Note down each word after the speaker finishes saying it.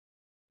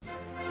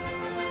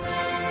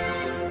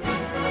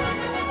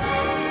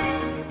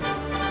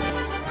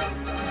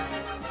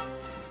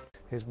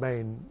his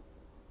main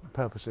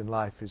purpose in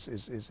life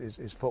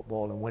is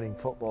football and winning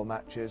football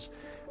matches,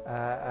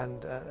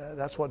 and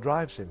that's what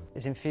drives him.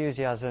 His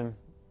enthusiasm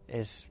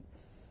is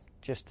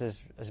just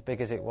as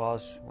big as it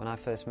was when I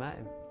first met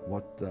him.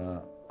 What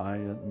I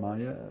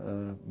admire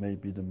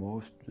maybe the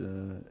most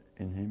in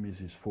him is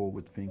his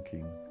forward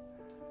thinking.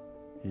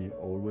 He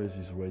always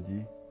is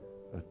ready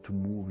to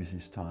move with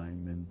his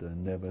time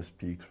and never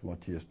speaks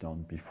what he has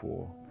done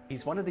before.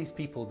 He's one of these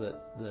people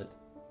that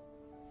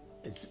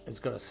has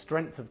got a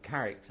strength of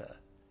character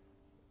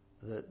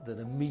that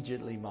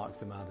immediately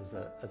marks him out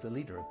as a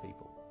leader of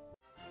people.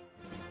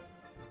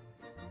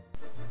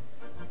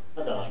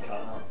 I don't like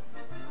Carl.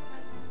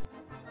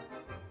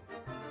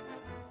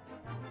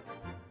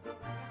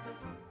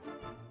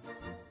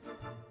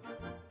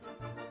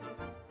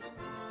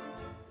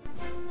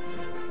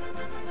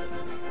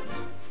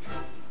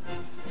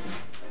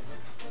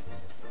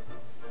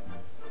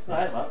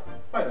 Hi, Matt.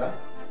 Hi there.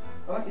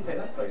 I like you take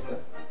that closer.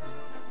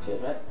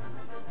 Cheers, mate.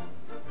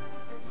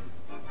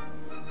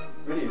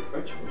 Really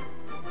approachable.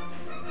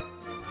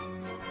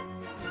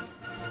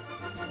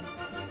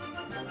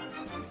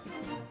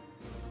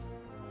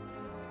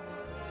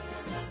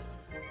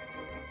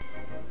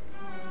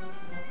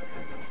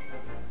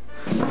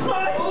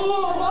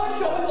 Oh, my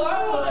chocolate!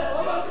 I want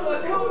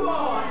it! Come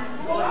on!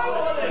 I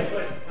want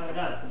it! Calm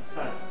down, it's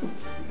fine. You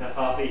can have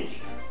half each.